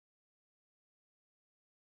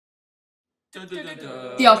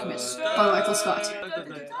The Alchemyst by Michael Scott.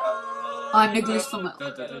 I'm Nicholas Flamel.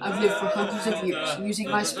 I've lived for hundreds of years, using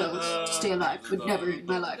my spells to stay alive, but never in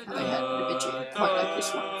my life have I had an adventure quite like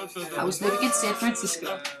this one. I was living in San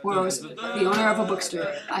Francisco, where I was the owner of a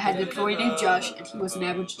bookstore. I had an employee named Josh, and he was an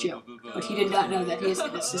average Joe, but he did not know that his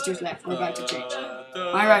and his sister's life were about to change.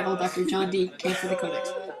 My rival, Dr. John D., came for the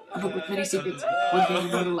Codex, a book with many secrets, one being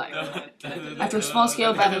immortal life. After a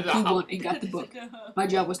small-scale battle, he won and got the book. My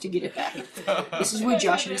job was to get it back. This is where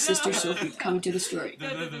Josh and his sister Sophie come into the story.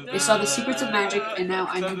 They saw the secrets of magic, and now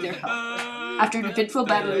I need their help. After an eventful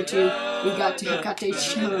battle or two, we got to Hecate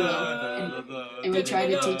Shillow, and we tried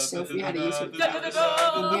to teach Sophie how to use her powers.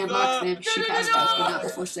 When we unlocked them, she passed out, but not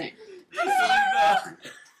before saying,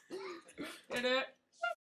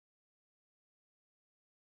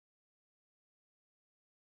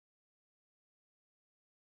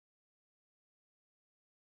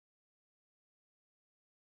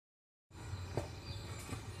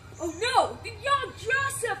 "Oh no! The young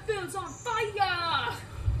Joseph's on fire!"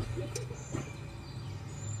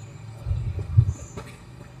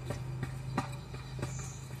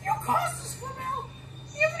 You caused this, Flamel!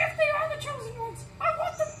 Even if they are the chosen ones, I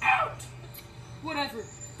want them out! Whatever.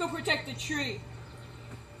 Go protect the tree.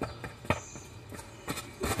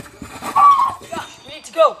 Gosh, we need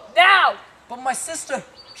to go now! But my sister,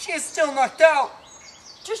 she is still knocked out.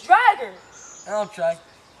 Just drag her. I'll try.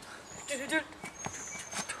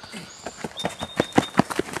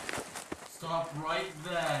 Stop right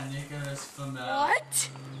there, Nicholas Flamel. What?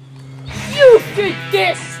 You did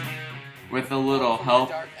this! With a little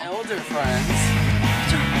help. Our elder friends.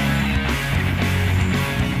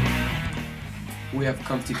 We have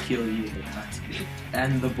come to kill you,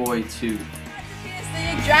 and the boy too.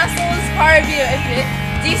 The Draxel is part of you.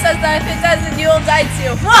 D says that if it doesn't, you'll die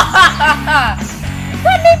too.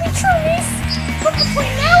 That may be true, niece, but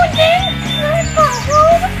between now and then, I'm gonna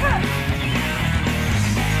roll the cut.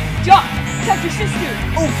 Josh, protect your sister.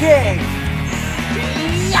 Okay.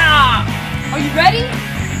 Yeah! Are you ready?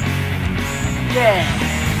 Yeah.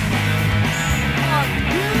 Are you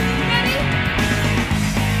ready?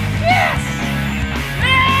 Yes!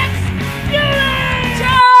 Let's do it!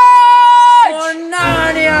 Charge! For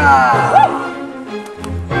Narnia!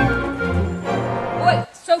 Wait,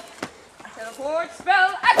 so teleport spell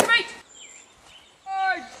activate!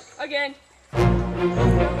 Charge! Again.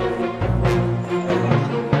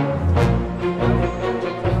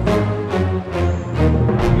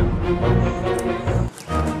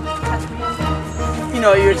 You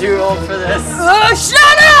know you're too old for this.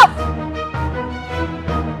 Shut up!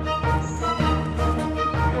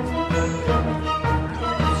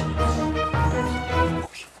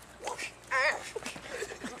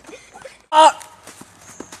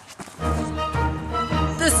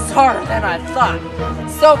 This is harder than I thought.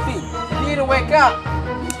 Sophie, you need to wake up.